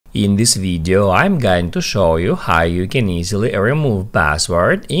In this video, I'm going to show you how you can easily remove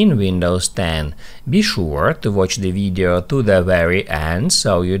password in Windows 10. Be sure to watch the video to the very end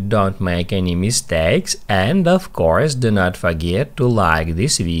so you don't make any mistakes, and of course do not forget to like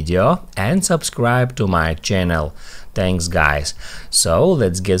this video and subscribe to my channel. Thanks guys. So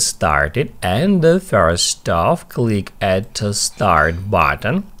let's get started, and first off click at the Start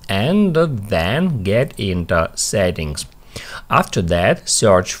button and then get into Settings. After that,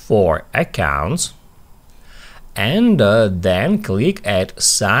 search for Accounts and then click at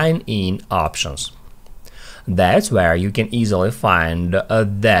Sign In Options. That's where you can easily find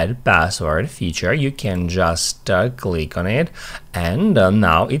that password feature. You can just click on it, and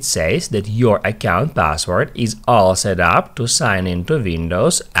now it says that your account password is all set up to sign into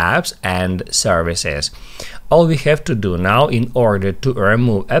Windows apps and services. All we have to do now in order to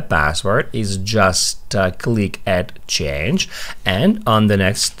remove a password is just click at Change, and on the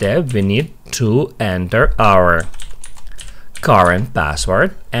next step we need to enter our current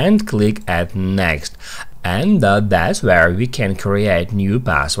password and click at Next. And that's where we can create new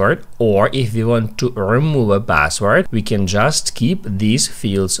password, or if we want to remove a password, we can just keep these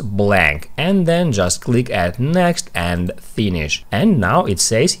fields blank and then just click at Next and Finish. And now it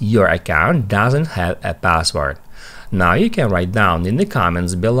says your account doesn't have a password. Now you can write down in the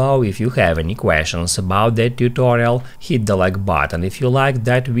comments below if you have any questions about that tutorial. Hit the like button if you liked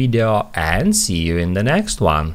that video, and see you in the next one.